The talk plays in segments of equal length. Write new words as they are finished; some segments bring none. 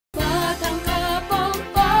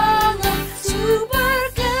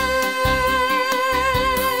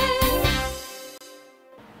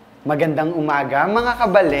Magandang umaga mga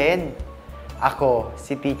kabalen! Ako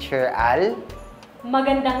si Teacher Al.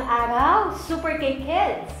 Magandang araw, Super K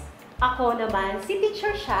Kids! Ako naman si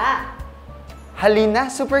Teacher Sha. Halina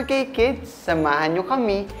Super K Kids, samahan nyo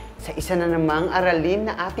kami sa isa na namang aralin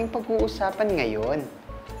na ating pag-uusapan ngayon.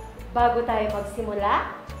 Bago tayo magsimula,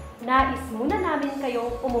 nais muna namin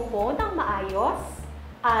kayong umupo ng maayos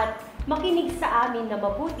at makinig sa amin na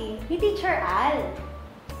mabuti ni Teacher Al.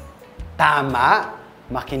 Tama!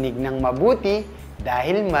 Makinig ng mabuti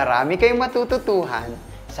dahil marami kayong matututuhan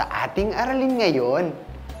sa ating aralin ngayon.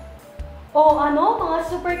 O ano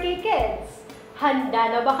mga Super K Kids?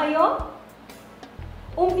 Handa na ba kayo?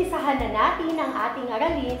 Umpisahan na natin ang ating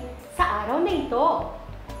aralin sa araw na ito.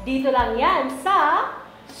 Dito lang yan sa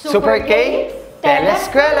Super K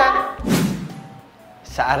Teleskwela!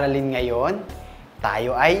 Sa aralin ngayon,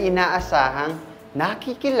 tayo ay inaasahang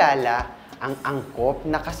nakikilala ang angkop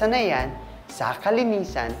na kasanayan sa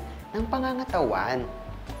kalinisan ng pangangatawan.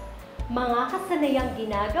 Mga kasanayang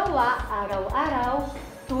ginagawa araw-araw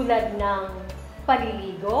tulad ng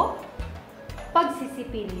paliligo,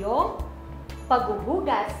 pagsisipilyo,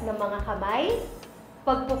 paghuhugas ng mga kamay,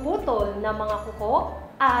 pagpuputol ng mga kuko,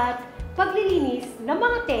 at paglilinis ng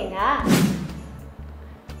mga tenga.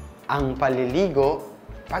 Ang paliligo,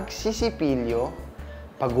 pagsisipilyo,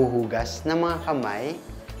 paghuhugas ng mga kamay,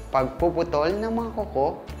 pagpuputol ng mga kuko,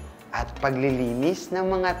 at paglilinis ng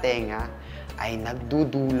mga tenga ay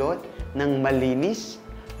nagdudulot ng malinis,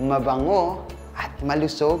 mabango, at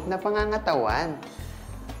malusog na pangangatawan.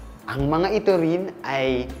 Ang mga ito rin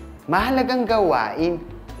ay mahalagang gawain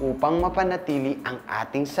upang mapanatili ang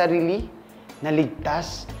ating sarili na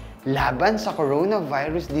ligtas laban sa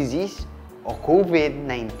coronavirus disease o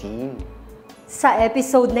COVID-19. Sa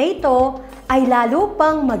episode na ito ay lalo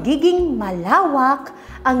pang magiging malawak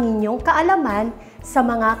ang inyong kaalaman sa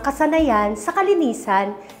mga kasanayan sa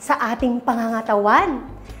kalinisan sa ating pangangatawan.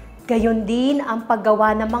 Gayon din ang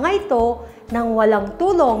paggawa ng mga ito nang walang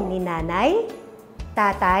tulong ni nanay,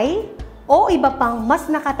 tatay, o iba pang mas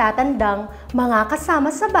nakatatandang mga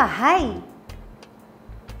kasama sa bahay.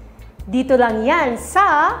 Dito lang yan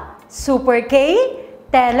sa Super K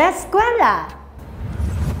Teleskwela!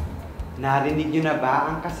 Narinig nyo na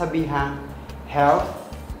ba ang kasabihang health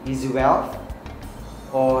is wealth?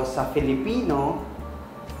 O sa Filipino,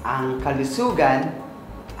 ang kalusugan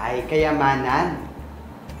ay kayamanan.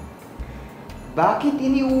 Bakit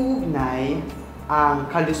iniuugnay ang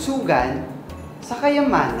kalusugan sa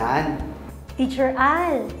kayamanan? Teacher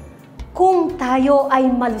Al, kung tayo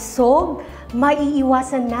ay malusog,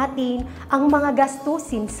 maiiwasan natin ang mga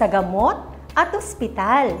gastusin sa gamot at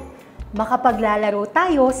ospital. Makapaglalaro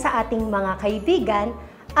tayo sa ating mga kaibigan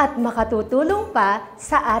at makatutulong pa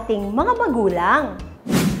sa ating mga magulang.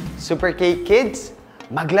 Super K Kids,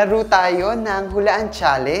 maglaro tayo ng hulaan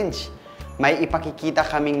challenge. May ipakikita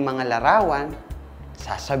kaming mga larawan.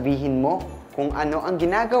 Sasabihin mo kung ano ang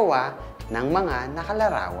ginagawa ng mga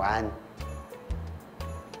nakalarawan.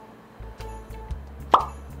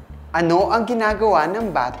 Ano ang ginagawa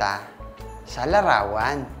ng bata sa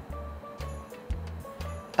larawan?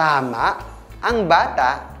 Tama, ang bata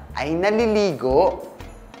ay naliligo.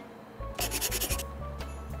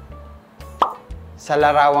 Sa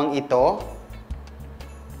larawang ito,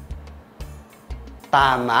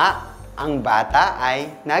 tama, ang bata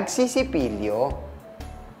ay nagsisipilyo.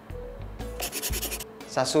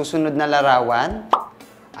 Sa susunod na larawan,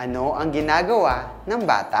 ano ang ginagawa ng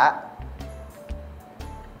bata?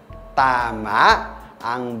 Tama,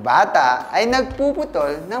 ang bata ay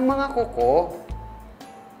nagpuputol ng mga kuko.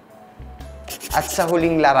 At sa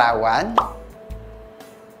huling larawan,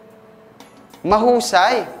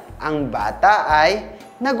 mahusay, ang bata ay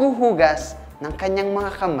naguhugas ng kanyang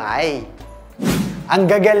mga kamay. Ang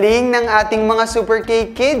gagaling ng ating mga Super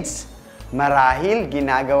K Kids! Marahil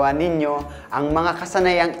ginagawa ninyo ang mga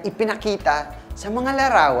kasanayang ipinakita sa mga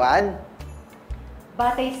larawan.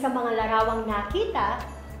 Batay sa mga larawang nakita,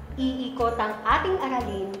 iikot ang ating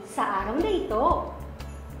aralin sa araw na ito.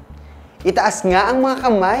 Itaas nga ang mga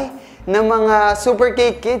kamay ng mga Super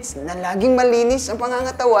K Kids na laging malinis ang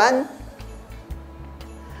pangangatawan.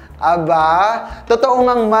 Aba, totoo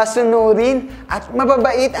ngang masunurin at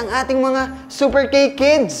mababait ang ating mga Super K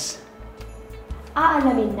Kids.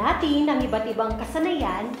 Aalamin natin ang iba't ibang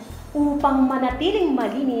kasanayan upang manatiling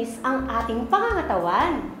malinis ang ating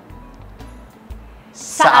pangangatawan.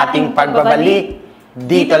 Sa ating pagbabalik,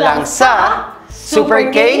 dito lang sa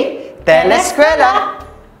Super K Teleskwela!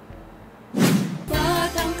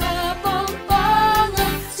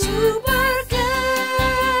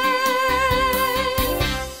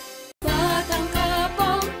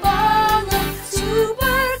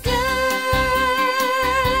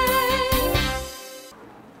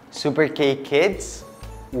 Super K-Kids,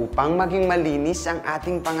 upang maging malinis ang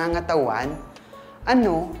ating pangangatawan,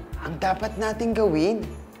 ano ang dapat nating gawin?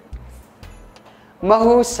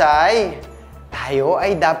 Mahusay! Tayo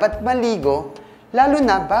ay dapat maligo, lalo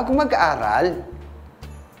na bago mag-aral.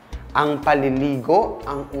 Ang paliligo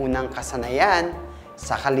ang unang kasanayan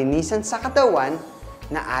sa kalinisan sa katawan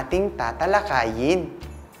na ating tatalakayin.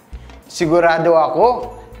 Sigurado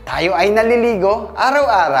ako, tayo ay naliligo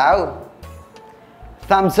araw-araw.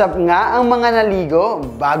 Thumbs up nga ang mga naligo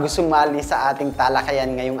bago sumali sa ating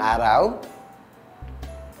talakayan ngayong araw.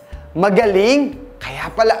 Magaling!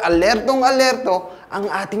 Kaya pala alertong-alerto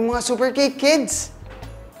ang ating mga Super K-Kids.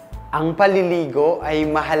 Ang paliligo ay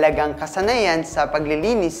mahalagang kasanayan sa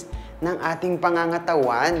paglilinis ng ating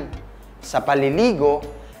pangangatawan. Sa paliligo,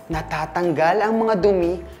 natatanggal ang mga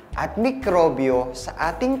dumi at mikrobyo sa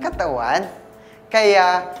ating katawan.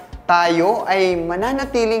 Kaya tayo ay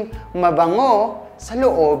mananatiling mabango sa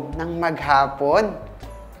loob ng maghapon.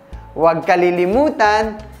 Huwag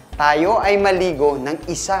kalilimutan, tayo ay maligo ng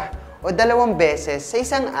 1 o 2 beses sa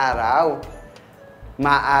isang araw.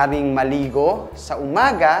 Maaring maligo sa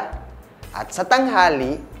umaga at sa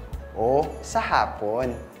tanghali o sa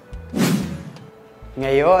hapon.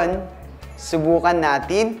 Ngayon, subukan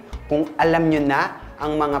natin kung alam nyo na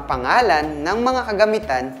ang mga pangalan ng mga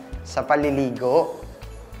kagamitan sa paliligo.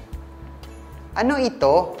 Ano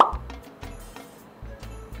ito?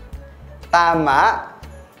 Tama!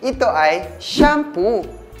 Ito ay shampoo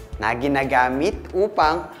na ginagamit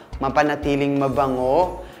upang mapanatiling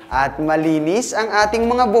mabango at malinis ang ating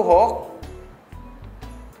mga buhok.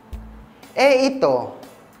 Ito.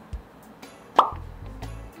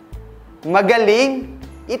 Magaling!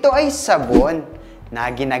 Ito ay sabon na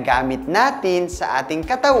ginagamit natin sa ating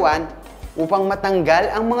katawan upang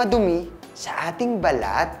matanggal ang mga dumi sa ating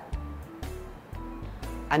balat.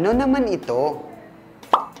 Ano naman ito?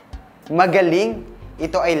 Magaling!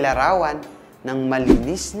 Ito ay larawan ng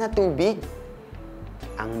malinis na tubig.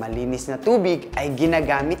 Ang malinis na tubig ay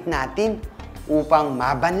ginagamit natin upang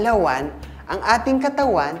mabanlawan ang ating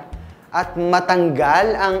katawan at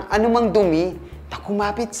matanggal ang anumang dumi na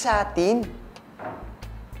kumapit sa atin.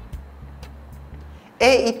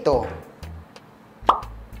 Ito.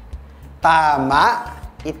 Tama!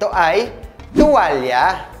 Ito ay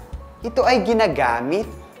tuwalya. Ito ay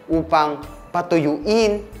ginagamit upang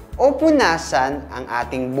patuyuin o punasan ang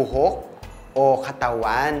ating buhok o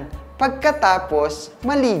katawan pagkatapos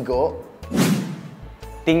maligo.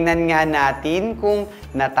 Tingnan nga natin kung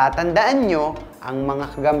natatandaan nyo ang mga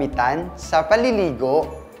kagamitan sa paliligo.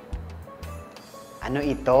 Ano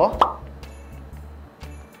ito?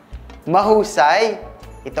 Mahusay!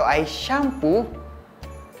 Ito ay shampoo.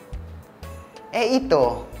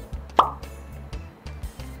 Ito.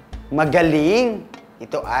 Magaling!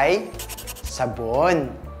 Ito ay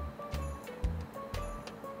sabon.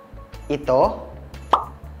 Ito.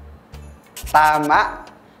 Tama!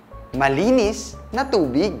 Malinis na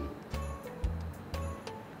tubig.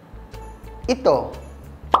 Ito.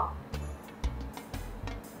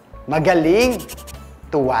 Magaling!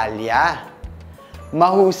 Tuwalya.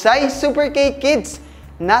 Mahusay, Super K-Kids!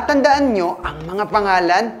 Natandaan nyo ang mga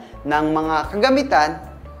pangalan ng mga kagamitan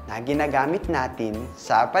na ginagamit natin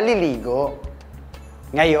sa paliligo.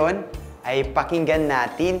 Ngayon ay pakinggan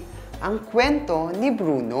natin ang kwento ni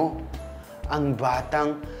Bruno, ang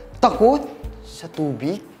batang takot sa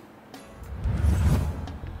tubig.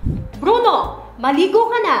 Bruno,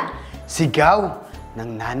 maligo ka na! Sigaw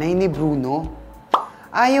ng nanay ni Bruno.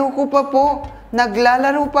 Ayaw ko pa po,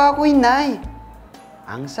 naglalaro pa ako, inay.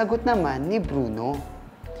 Ang sagot naman ni Bruno.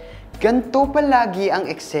 Ganto palagi ang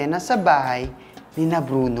eksena sa bahay ni na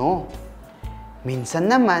Bruno. Minsan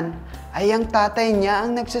naman ay ang tatay niya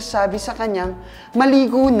ang nagsasabi sa kanyang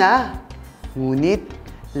maligo na. Ngunit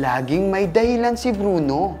laging may dahilan si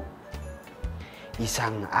Bruno.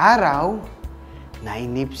 Isang araw,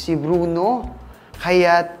 nainip si Bruno,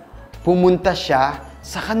 kaya't pumunta siya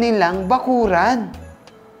sa kanilang bakuran.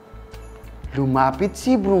 Lumapit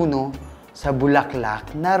si Bruno sa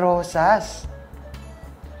bulaklak na rosas.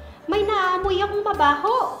 May naamoy akong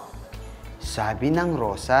mabaho. Sabi ng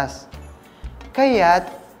rosas. Kaya't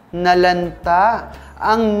nalanta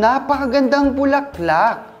ang napakagandang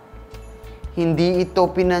bulaklak. Hindi ito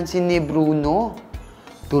pinansin ni Bruno.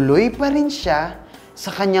 Tuloy pa rin siya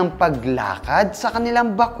sa kanyang paglakad sa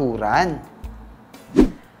kanilang bakuran.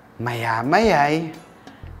 Maya-maya'y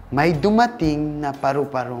may dumating na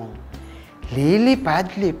paru-parong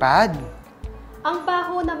lilipad-lipad. Ang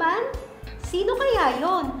baho naman? Sino kaya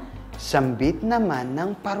yon? Sambit naman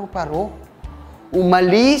ng paru-paro.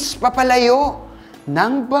 Umalis papalayo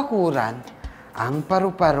ng bakuran ang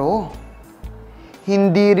paru-paro.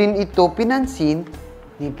 hindi rin ito pinansin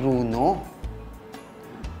ni Bruno.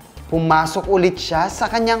 Pumasok ulit siya sa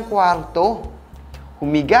kanyang kwarto.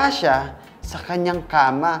 Humiga siya sa kanyang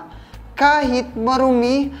kama kahit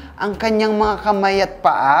marumi ang kanyang mga kamay at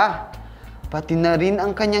paa. Pati na rin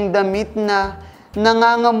ang kanyang damit na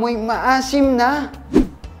nangangamoy maasim na.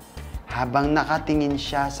 Habang nakatingin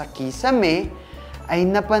siya sa kisame, ay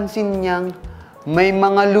napansin niyang may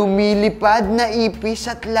mga lumilipad na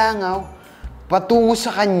ipis at langaw patungo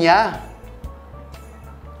sa kanya.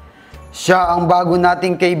 Siya ang bago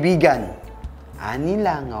nating kaibigan, ani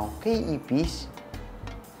langaw kay ipis.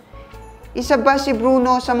 Isa ba si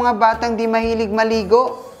Bruno sa mga batang di mahilig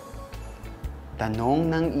maligo? Tanong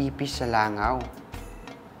ng ipis sa langaw.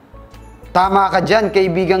 Tama ka dyan,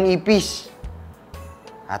 kaibigang ipis.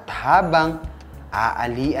 At habang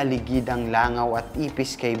aali-aligid ang langaw at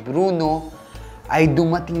ipis kay Bruno, ay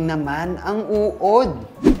dumating naman ang uod.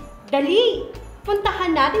 Dali!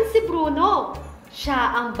 Puntahan natin si Bruno.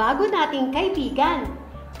 Siya ang bago nating kaibigan.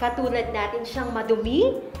 Katulad natin siyang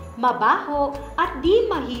madumi, mabaho, at di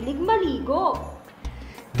mahilig maligo.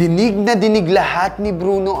 Dinig na dinig lahat ni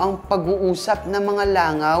Bruno ang pag-uusap ng mga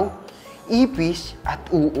langaw, ipis at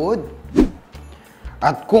uod.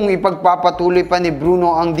 At kung ipagpapatuloy pa ni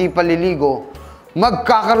Bruno ang di paliligo,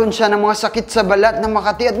 magkakaroon siya ng mga sakit sa balat na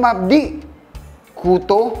makati at mapdi,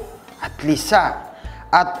 kuto at lisa.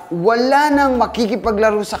 At wala nang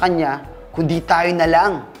makikipaglaro sa kanya, kundi tayo na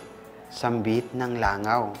lang, sambit ng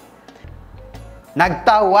langaw.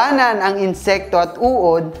 Nagtawanan ang insekto at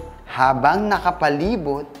uod habang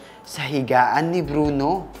nakapalibot sa higaan ni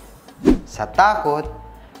Bruno. Sa takot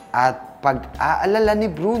at pag-aalala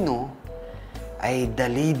ni Bruno, ay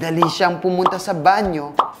dali-dali siyang pumunta sa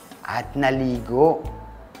banyo at naligo.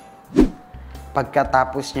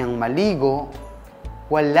 Pagkatapos niyang maligo,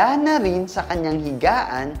 wala na rin sa kanyang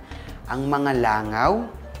higaan ang mga langaw,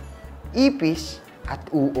 ipis at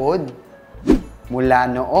uod.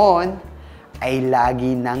 Mula noon ay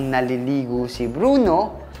lagi nang naliligo si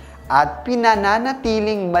Bruno at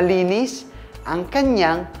pinananatiling malinis ang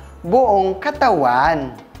kanyang buong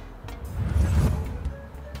katawan.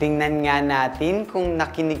 Tingnan nga natin kung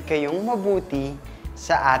nakinig kayong mabuti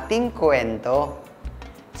sa ating kwento.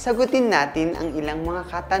 Sagutin natin ang ilang mga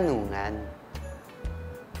katanungan.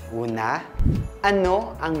 Una,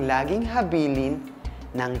 ano ang laging habilin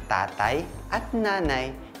ng tatay at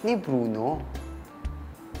nanay ni Bruno?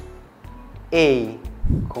 A.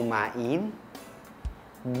 Kumain.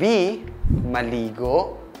 B.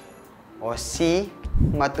 Maligo. O C.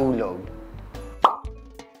 Matulog.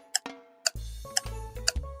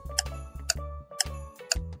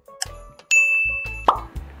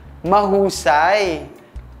 Mahusay!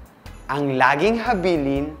 Ang laging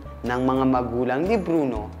habilin ng mga magulang ni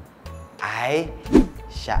Bruno ay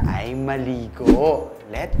siya ay maligo.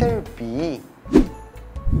 Letter B.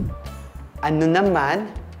 Ano naman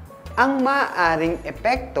ang maaaring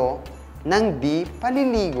epekto ng di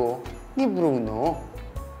paliligo ni Bruno?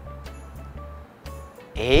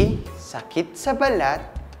 A. Sakit sa balat,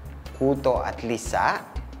 kuto at lisa.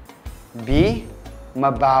 B.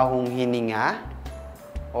 Mabahong hininga.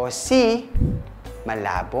 O C.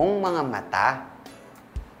 Malabong mga mata.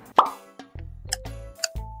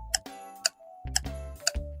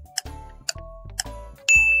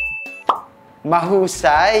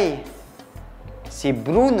 Mahusay! Si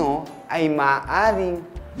Bruno ay maaaring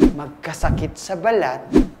magkasakit sa balat,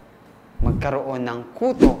 magkaroon ng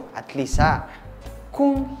kuto at lisa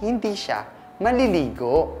kung hindi siya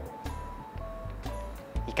maliligo.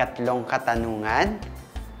 Ikatlong katanungan,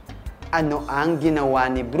 ano ang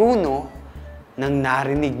ginawa ni Bruno nang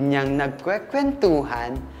narinig niyang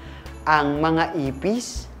nagkwekwentuhan ang mga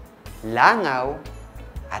ipis, langaw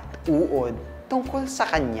at uod tungkol sa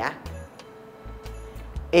kanya?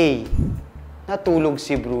 A. Natulog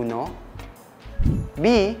si Bruno.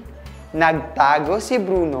 B. Nagtago si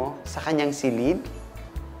Bruno sa kanyang silid.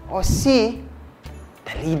 O C.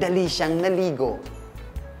 Dali-dali siyang naligo.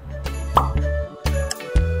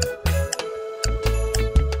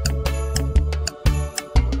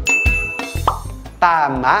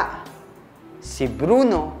 Tama! Si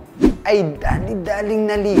Bruno ay dali-daling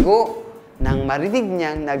naligo nang marinig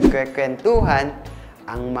niyang nagkwekwentuhan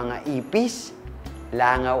ang mga ipis,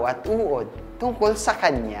 langaw at uod tungkol sa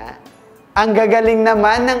kanya. Ang gagaling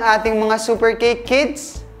naman ng ating mga Super Cake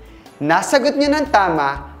Kids! Nasagot niyo ng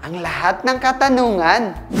tama ang lahat ng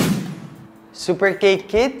katanungan. Super Cake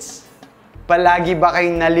Kids, palagi ba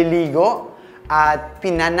kayong naliligo at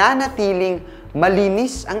pinananatiling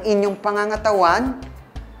malinis ang inyong pangangatawan?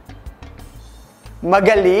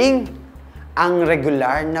 Magaling! Ang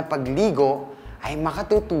regular na pagligo ay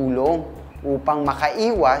makatutulong upang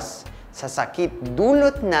makaiwas sa sakit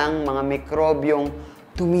dulot ng mga mikrobyong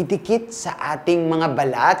tumitikit sa ating mga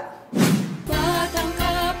balat. Batang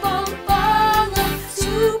Kapampangan,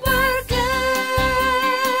 super gang!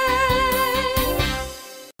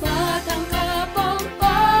 Batang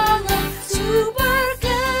Kapampangan, super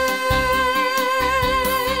gang!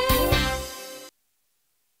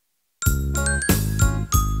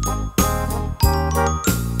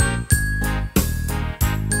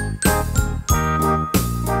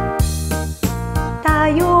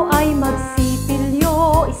 Tayo ay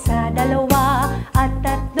magsipilyo, isa, dalawa at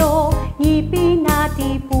tatlo. Ngipin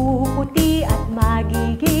natin puputi at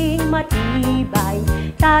magiging matibay.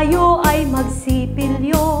 Tayo ay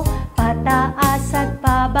magsipilyo, pataas at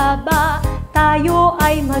pababa. Tayo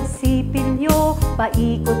ay magsipilyo,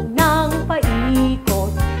 paikot ng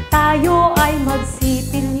paikot. Tayo ay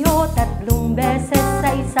magsipilyo, 3 beses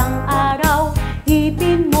sa isang araw.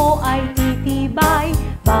 Ngipin mo ay titibay,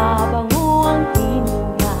 babango ang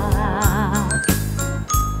hininga.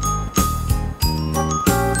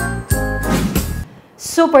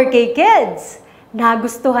 Super K Kids!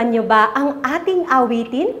 Nagustuhan nyo ba ang ating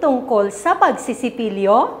awitin tungkol sa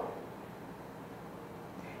pagsisipilyo?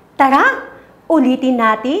 Tara, ulitin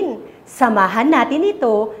natin. Samahan natin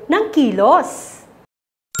ito ng kilos.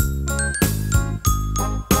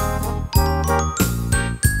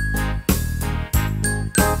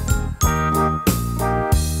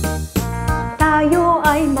 Tayo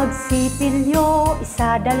ay magsipilyo,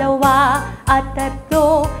 isa, dalawa at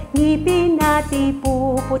tatlo. Ngipin natin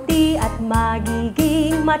puputi at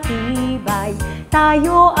magiging matibay.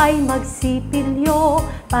 Tayo ay magsipilyo,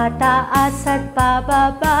 pataas at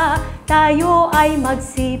pababa. Tayo ay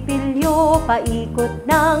magsipilyo, paikot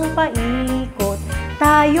ng paikot.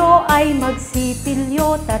 Tayo ay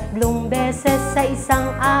magsipilyo, 3 beses sa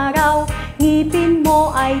isang araw. Ngipin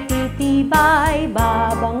mo ay titibay,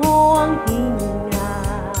 babango ang hininga.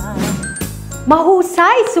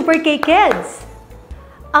 Mahusay, Super K Kids!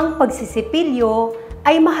 Ang pagsisipilyo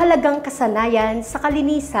ay mahalagang kasanayan sa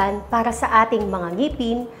kalinisan para sa ating mga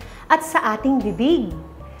ngipin at sa ating bibig.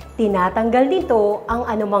 Tinatanggal nito ang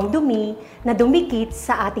anumang dumi na dumikit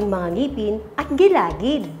sa ating mga ngipin at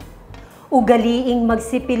gilagid. Ugaliing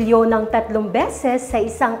magsipilyo ng 3 beses sa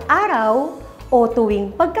isang araw o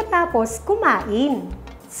tuwing pagkatapos kumain.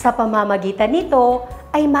 Sa pamamagitan nito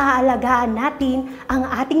ay maaalagaan natin ang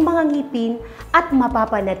ating mga ngipin at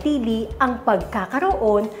mapapanatili ang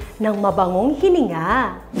pagkakaroon ng mabangong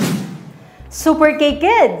hininga. Super K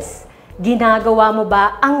Kids! Ginagawa mo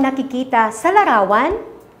ba ang nakikita sa larawan?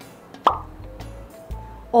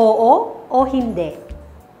 Oo o hindi?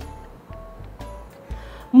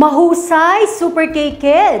 Mahusay, Super K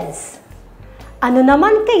Kids! Ano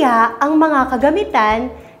naman kaya ang mga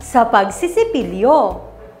kagamitan sa pagsisipilyo?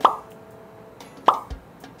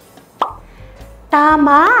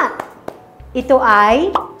 Tama! Ito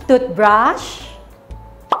ay toothbrush,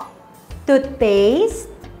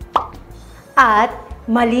 toothpaste, at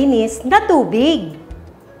malinis na tubig.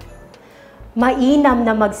 Mainam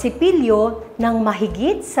na magsipilyo ng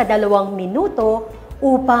mahigit sa 2 minuto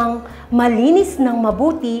upang malinis ng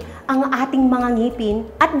mabuti ang ating mga ngipin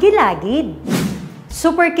at gilagid.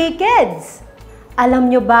 Super K Kids!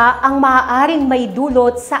 Alam nyo ba ang maaaring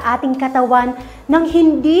maidulot sa ating katawan ng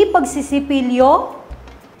hindi pagsisipilyo?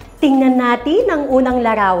 Tingnan natin ang unang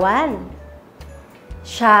larawan.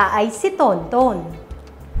 Siya ay si Tonton.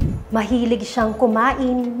 Mahilig siyang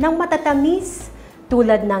kumain ng matatamis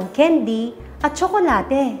tulad ng candy at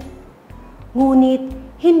tsokolate. Ngunit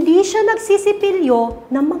hindi siya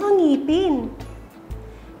nagsisipilyo ng mga ngipin.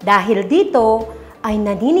 Dahil dito ay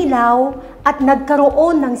naninilaw at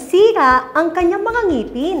nagkaroon ng sira ang kanyang mga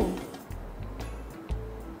ngipin.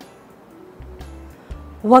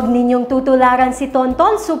 Huwag ninyong tutularan si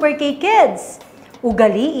Tonton, Super K Kids.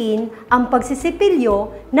 Ugaliin ang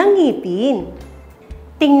pagsisipilyo ng ngipin.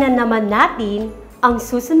 Tingnan naman natin ang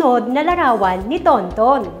susunod na larawan ni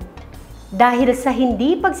Tonton. Dahil sa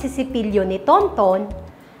hindi pagsisipilyo ni Tonton,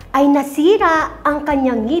 ay nasira ang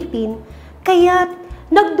kanyang ngipin, kaya't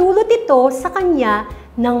nagdulot ito sa kanya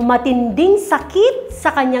ng matinding sakit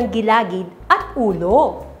sa kanyang gilagid at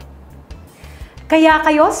ulo. Kaya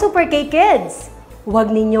kayo, Super K Kids,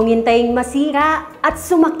 huwag ninyong hintaying masira at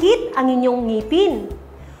sumakit ang inyong ngipin.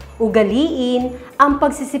 Ugaliin ang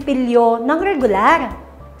pagsisipilyo ng regular.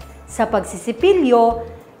 Sa pagsisipilyo,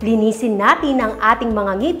 linisin natin ang ating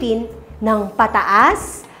mga ngipin ng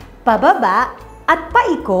pataas, pababa, at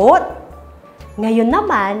paikot. Ngayon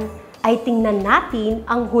naman ay tingnan natin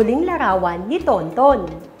ang huling larawan ni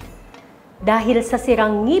Tonton. Dahil sa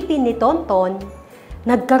sirang ngipin ni Tonton,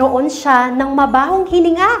 nagkaroon siya ng mabahong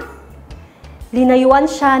hininga. Linayuan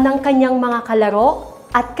siya ng kanyang mga kalaro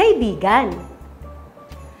at kaibigan.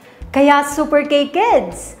 Kaya Super K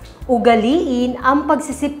Kids, ugaliin ang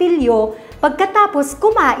pagsisipilyo pagkatapos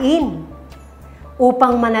kumain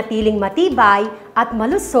upang manatiling matibay at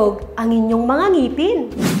malusog ang inyong mga ngipin.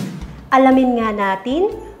 Alamin nga natin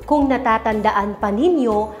kung natatandaan pa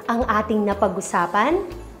ninyo ang ating napag-usapan.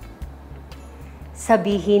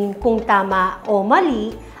 Sabihin kung tama o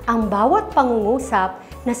mali ang bawat pangungusap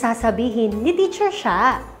na sasabihin ni Teacher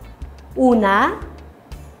Sha. Una,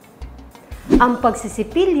 ang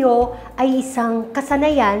pagsisipilyo ay isang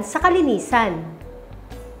kasanayan sa kalinisan.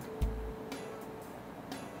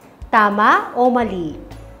 Tama o mali?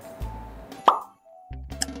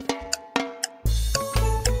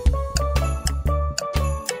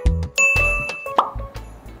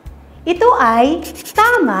 Ito ay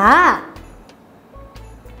tama.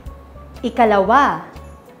 Ikalawa,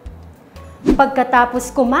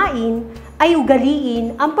 pagkatapos kumain ay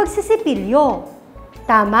ugaliin ang pagsisipilyo.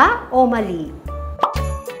 Tama o mali?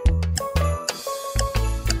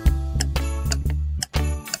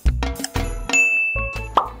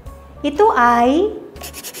 Ito ay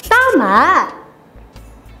tama.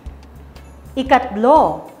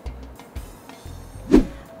 Ikatlo,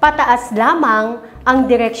 pataas lamang ang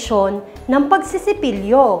direksyon ng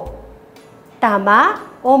pagsisipilyo. Tama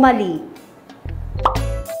o mali?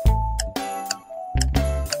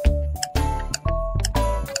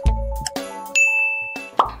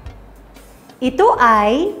 Ito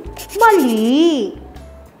ay mali.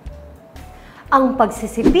 Ang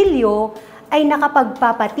pagsisipilyo ay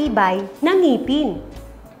nakapagpapatibay ng ngipin.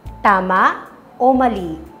 Tama o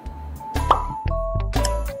mali?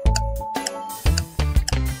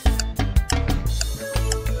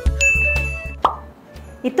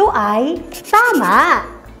 Ito ay tama.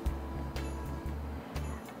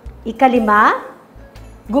 Ikalima,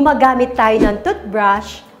 gumagamit tayo ng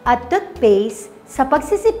toothbrush at toothpaste sa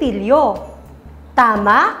pagsisipilyo.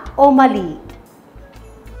 Tama o mali?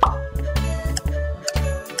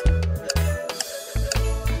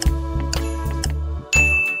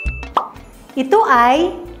 Ito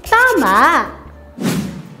ay tama.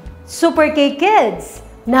 Super K Kids,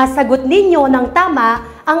 nasagot ninyo ng tama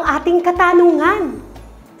ang ating katanungan.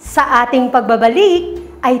 Sa ating pagbabalik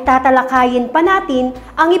ay tatalakayin pa natin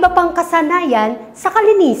ang iba pang kasanayan sa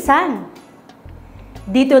kalinisan.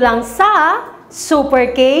 Dito lang sa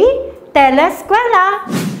Super K Teleskwela.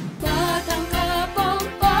 Batang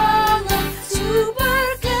Kapampangan,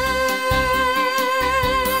 Super K.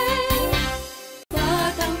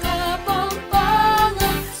 Batang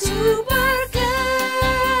Kapampangan, Super K.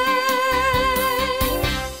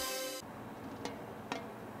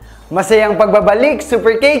 Masayang pagbabalik,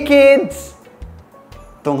 Super K Kids!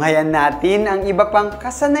 Tunghayan natin ang iba pang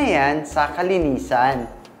kasanayan sa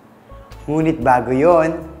kalinisan. Ngunit bago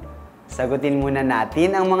yon, sagutin muna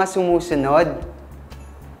natin ang mga sumusunod.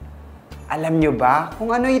 Alam nyo ba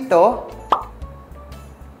kung ano ito?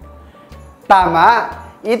 Tama!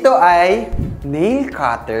 Ito ay nail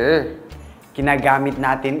cutter. Ginagamit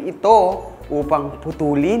natin ito upang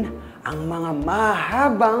putulin ang mga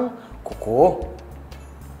mahabang kuko.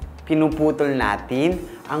 Pinuputol natin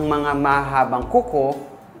ang mga mahabang kuko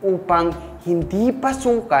upang hindi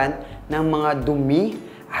pasukan ng mga dumi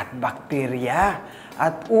at bakterya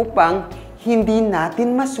at upang hindi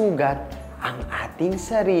natin masugat ang ating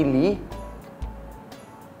sarili.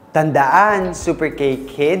 Tandaan, Super K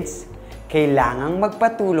Kids, kailangang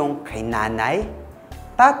magpatulong kay nanay,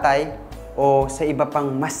 tatay, o sa iba pang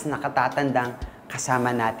mas nakatatandang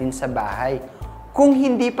kasama natin sa bahay kung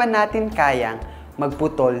hindi pa natin kayang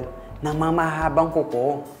magputol ng mga mahabang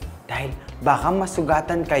kuko dahil baka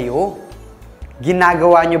masugatan kayo.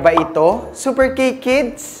 Ginagawa nyo ba ito, Super K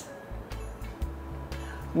Kids?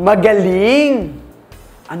 Magaling!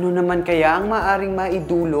 Ano naman kaya ang maaring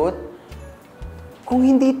maidulot kung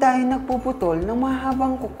hindi tayo nagpuputol ng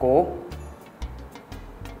mahabang kuko?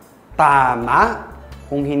 Tama!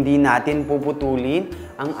 Kung hindi natin puputulin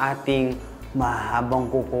ang ating mahabang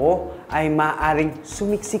kuko, ay maaaring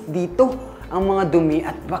sumiksik dito ang mga dumi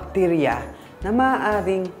at bakterya na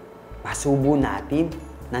maaaring masubo natin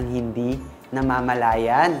ng hindi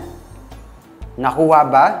namamalayan. Nakuha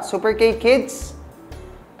ba, Super K Kids?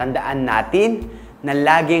 Tandaan natin na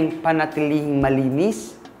laging panatilihing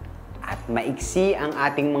malinis at maiksi ang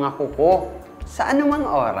ating mga kuko sa anumang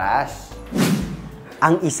oras.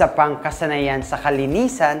 Ang isa pang kasanayan sa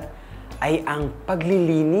kalinisan ay ang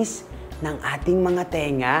paglilinis ng ating mga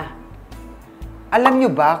tenga. Alam nyo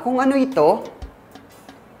ba kung ano ito?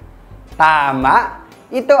 Tama!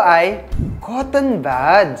 Ito ay cotton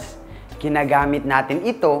buds. Ginagamit natin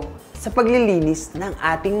ito sa paglilinis ng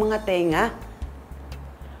ating mga tenga.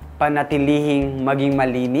 Panatilihing maging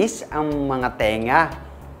malinis ang mga tenga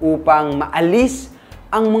upang maalis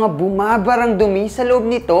ang mga bumabarang dumi sa loob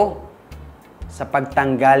nito. Sa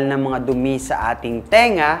pagtanggal ng mga dumi sa ating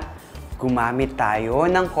tenga, gumamit tayo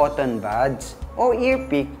ng cotton buds o ear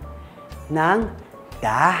pick ng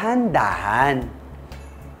dahan-dahan.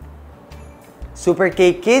 Super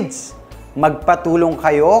K Kids, magpatulong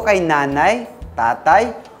kayo kay nanay,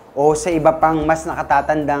 tatay, o sa iba pang mas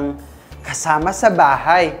nakatatandang kasama sa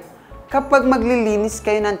bahay kapag maglilinis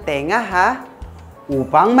kayo ng tenga ha,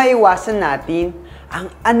 upang maiwasan natin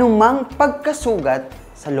ang anumang pagkasugat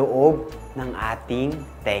sa loob ng ating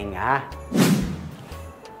tenga.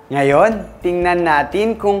 Ngayon, tingnan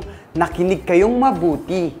natin kung nakinig kayong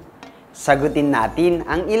mabuti. Sagutin natin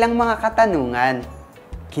ang ilang mga katanungan.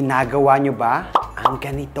 Ginagawa nyo ba ang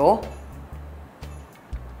ganito?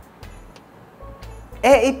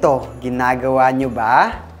 Ito, ginagawa nyo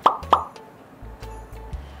ba?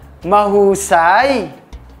 Mahusay!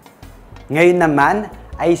 Ngayon naman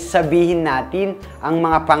ay sabihin natin ang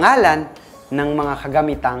mga pangalan ng mga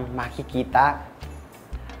kagamitang makikita.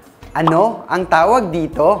 Ano ang tawag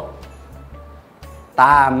dito?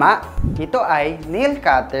 Tama! Ito ay nail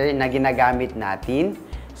cutter na ginagamit natin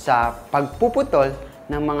sa pagpuputol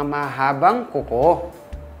ng mga mahabang kuko.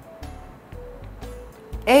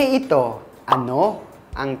 Ito, ano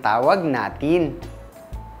ang tawag natin?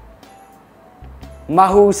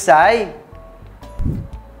 Mahusay!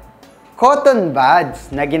 Cotton buds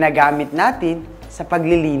na ginagamit natin sa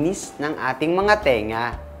paglilinis ng ating mga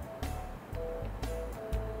tenga.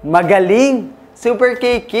 Magaling! Super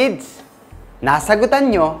K Kids! Nasagutan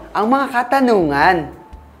nyo ang mga katanungan.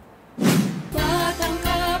 Batang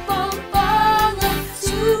Kapampangan,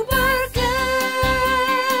 Super K!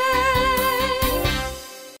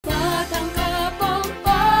 Batang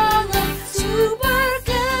Kapampangan, Super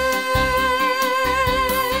K!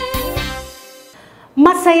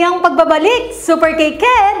 Masayang pagbabalik, Super K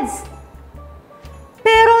Kids!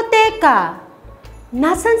 Pero teka,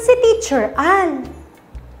 nasan si Teacher Al?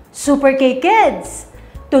 Super K Kids,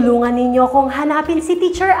 tulungan ninyo akong hanapin si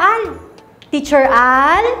Teacher Al. Teacher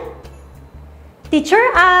Al? Teacher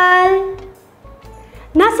Al?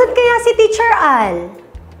 Nasaan kaya si Teacher Al?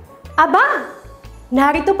 Aba,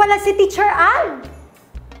 narito pala si Teacher Al.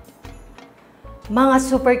 Mga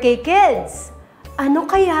Super K Kids, ano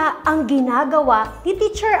kaya ang ginagawa ni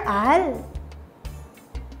Teacher Al?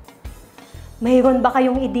 Mayroon ba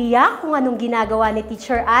kayong ideya kung anong ginagawa ni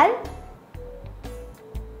Teacher Al?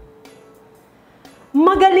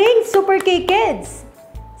 Magaling, Super K Kids!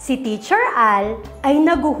 Si Teacher Al ay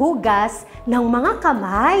naguhugas ng mga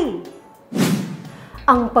kamay.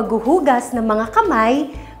 Ang paghuhugas ng mga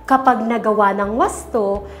kamay kapag nagawa ng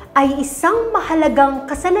wasto ay isang mahalagang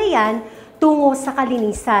kasanayan tungo sa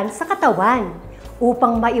kalinisan sa katawan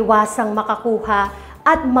upang maiwasang makakuha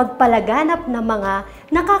at magpalaganap ng mga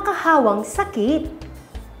nakakahawang sakit.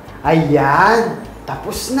 Ayan!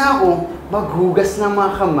 Tapos na ako maghugas ng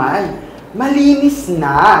mga kamay. Malinis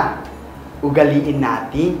na! Ugaliin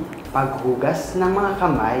natin paghugas ng mga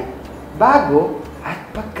kamay bago at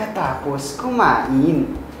pagkatapos kumain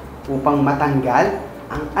upang matanggal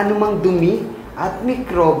ang anumang dumi at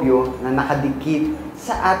mikrobyo na nakadikit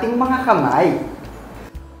sa ating mga kamay.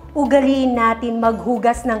 Ugaliin natin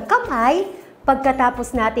maghugas ng kamay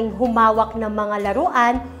pagkatapos nating humawak ng mga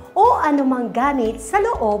laruan o anumang gamit sa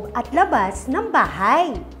loob at labas ng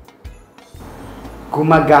bahay.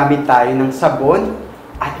 Gumagamit tayo ng sabon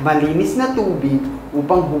at malinis na tubig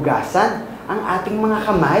upang hugasan ang ating mga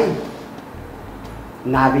kamay.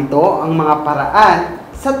 Narito ang mga paraan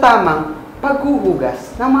sa tamang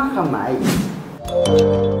paghuhugas ng mga kamay.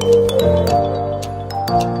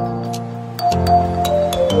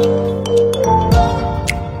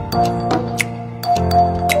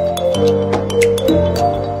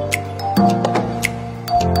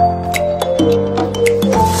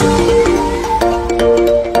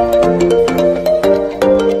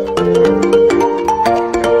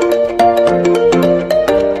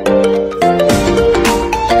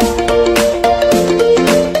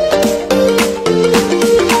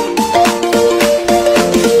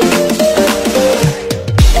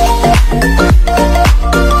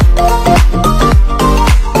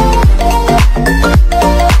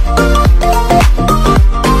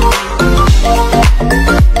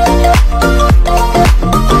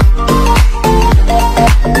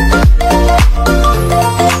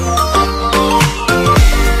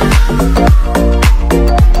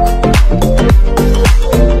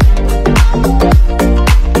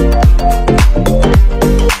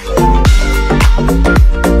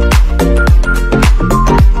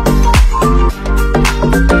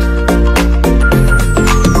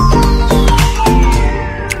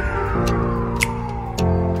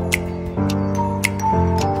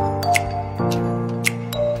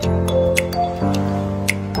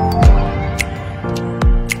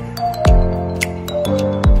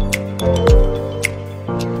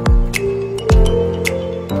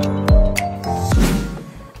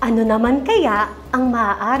 Ano naman kaya ang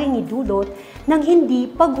maaaring idulot ng hindi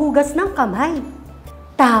paghugas ng kamay?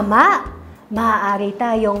 Tama! Maaari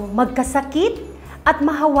tayong magkasakit at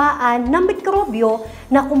mahawaan ng mikrobyo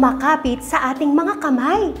na kumakapit sa ating mga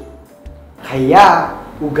kamay. Kaya,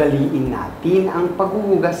 ugaliin natin ang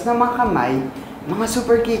paghuhugas ng mga kamay, mga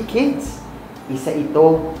Super Kids. Isa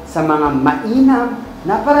ito sa mga mainam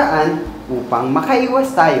na paraan upang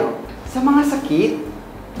makaiwas tayo sa mga sakit.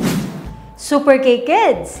 Super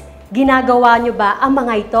Kids, ginagawa nyo ba ang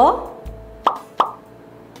mga ito?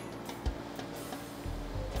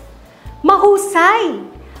 Mahusay!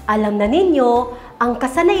 Alam na ninyo ang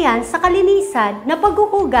kasanayan sa kalinisan na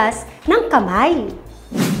paghuhugas ng kamay.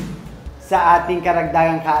 Sa ating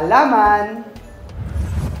karagdagang kaalaman,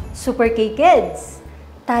 Super Kids,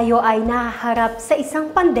 tayo ay nahaharap sa isang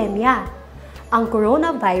pandemya, ang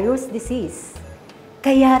coronavirus disease.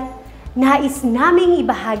 Kaya't nais naming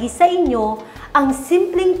ibahagi sa inyo ang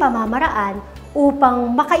simpleng pamamaraan upang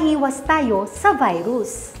makaiwas tayo sa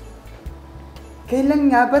virus.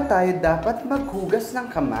 kailan nga ba tayo dapat maghugas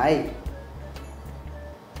ng kamay?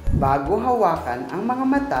 Bago hawakan ang mga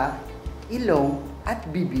mata, ilong at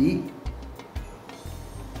bibig.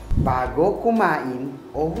 Bago kumain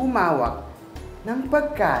o humawak ng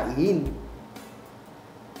pagkain.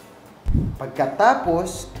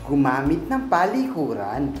 Pagkatapos gumamit ng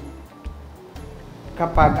palikuran.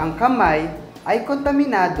 Kapag ang kamay ay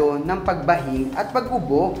kontaminado ng pagbahing at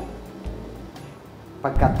pag-ubo.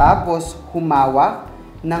 Pagkatapos humawak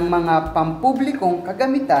ng mga pampublikong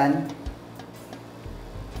kagamitan,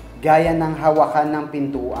 gaya ng hawakan ng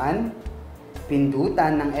pintuan,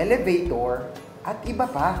 pindutan ng elevator, at iba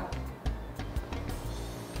pa.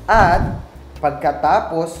 At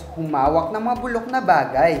pagkatapos humawak ng mga bulok na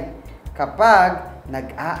bagay kapag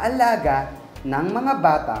nag-aalaga ng mga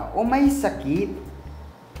bata o may sakit.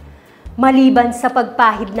 Maliban sa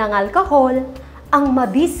pagpahid ng alkohol, ang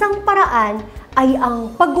mabisang paraan ay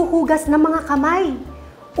ang paghuhugas ng mga kamay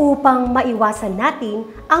upang maiwasan natin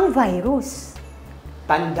ang virus.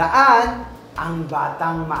 Tandaan, ang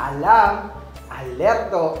batang maalam,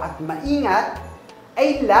 alerto at maingat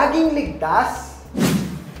ay laging ligtas.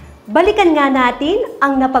 Balikan nga natin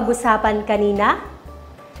ang napag-usapan kanina.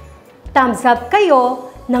 Thumbs up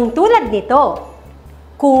kayo ng tulad nito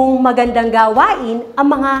kung magandang gawain ang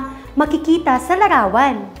mga makikita sa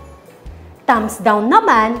larawan. Thumbs down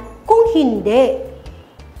naman kung hindi.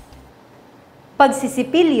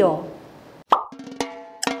 Pagsisipilyo.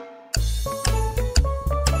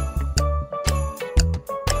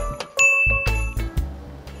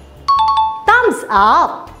 Thumbs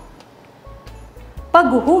up.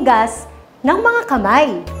 Paghuhugas ng mga kamay.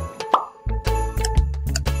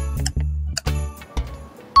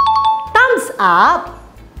 Thumbs up.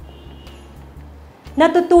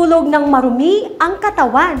 Natutulog ng marumi ang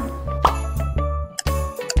katawan.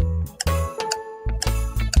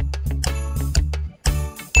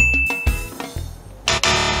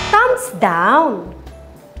 Thumbs down.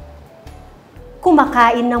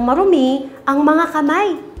 Kumakain ng marumi ang mga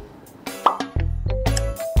kamay.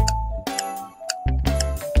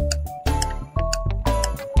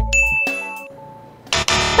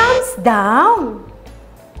 Thumbs down.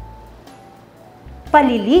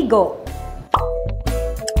 Paliligo.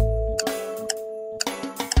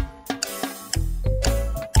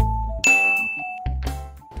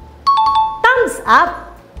 Thumbs up.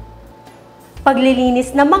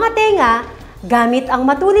 Paglilinis ng mga tenga gamit ang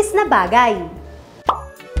matulis na bagay.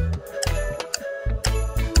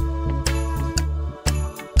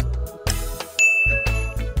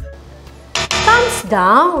 Thumbs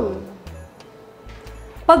down.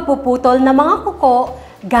 Pagpuputol ng mga kuko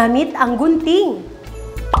gamit ang gunting.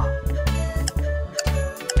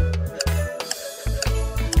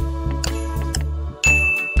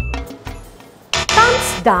 Thumbs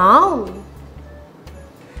down.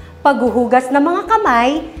 Paghuhugas ng mga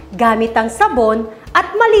kamay gamit ang sabon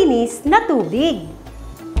at malinis na tubig.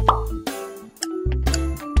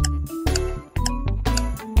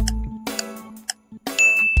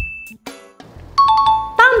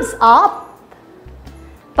 Thumbs up.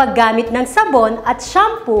 Paggamit ng sabon at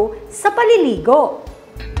shampoo sa paliligo.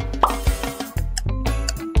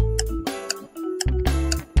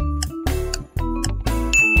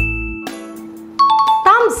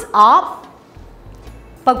 Thumbs up.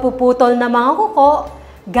 Pagpuputol ng mga kuko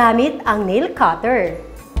gamit ang nail cutter.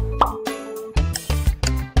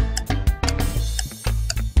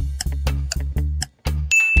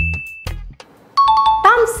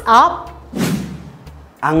 Thumbs up.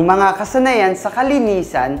 Ang mga kasanayan sa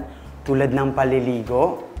kalinisan tulad ng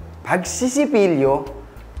paliligo, pagsisipilyo,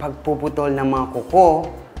 pagpuputol ng mga kuko,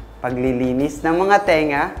 paglilinis ng mga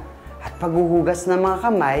tenga, at paghuhugas ng mga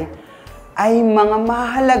kamay ay mga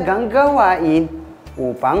mahalagang gawain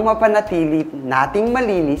upang mapanatili nating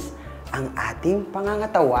malinis ang ating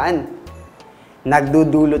pangangatawan.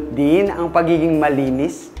 Nagdudulot din ang pagiging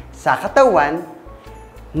malinis sa katawan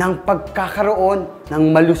ng pagkakaroon ng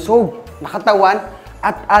malusog na katawan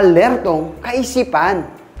at alertong kaisipan.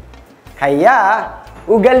 Kaya,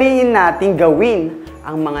 ugaliin nating gawin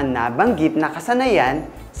ang mga nabanggit na kasanayan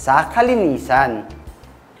sa kalinisan.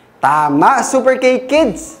 Tama, Super K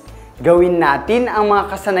Kids! Gawin natin ang mga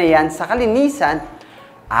kasanayan sa kalinisan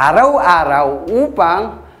araw-araw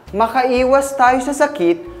upang makaiwas tayo sa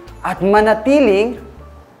sakit at manatiling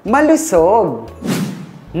malusog.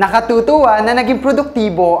 Nakatutuwa na naging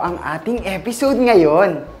produktibo ang ating episode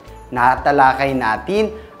ngayon. Natalakay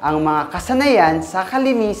natin ang mga kasanayan sa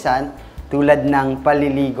kalinisan tulad ng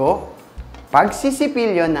paliligo,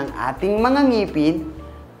 pagsisipilyo ng ating mga ngipin,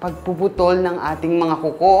 pagpuputol ng ating mga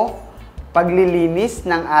kuko, paglilinis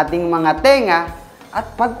ng ating mga tenga,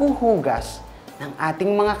 at paghuhugas ng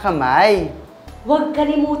ating mga kamay. Huwag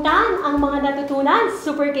kalimutan ang mga natutunan,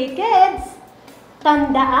 Super K Kids!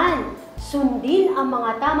 Tandaan, sundin ang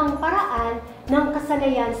mga tamang paraan ng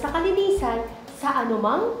kasanayan sa kalinisan sa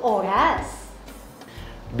anumang oras.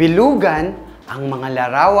 Bilugan ang mga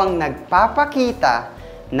larawang nagpapakita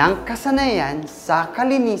ng kasanayan sa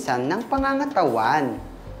kalinisan ng pangangatawan.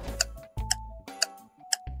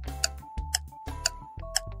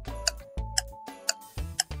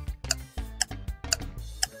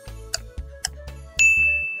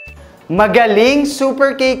 Magaling,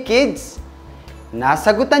 Super K Kids!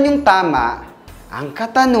 Nasagutan yung tama ang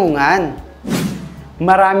katanungan.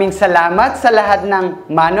 Maraming salamat sa lahat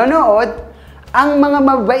ng manonood, ang mga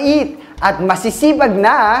mabait at masisibag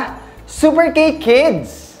na Super K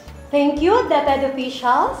Kids! Thank you, DepEd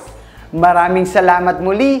officials! Maraming salamat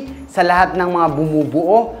muli sa lahat ng mga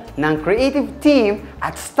bumubuo ng creative team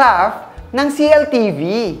at staff ng CLTV.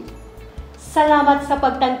 Salamat sa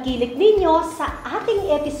pagtangkilik ninyo sa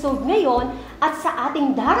ating episode ngayon at sa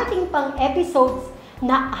ating darating pang episodes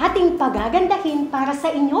na ating pagagandahin para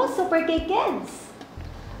sa inyo, Super K Kids.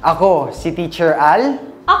 Ako, si Teacher Al.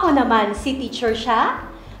 Ako naman, si Teacher Sha.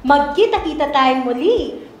 Magkita-kita tayo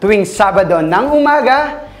muli Tuwing Sabado ng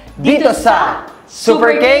umaga, dito sa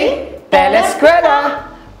Super K Teleskwela.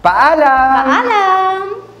 Paalam! Paalam!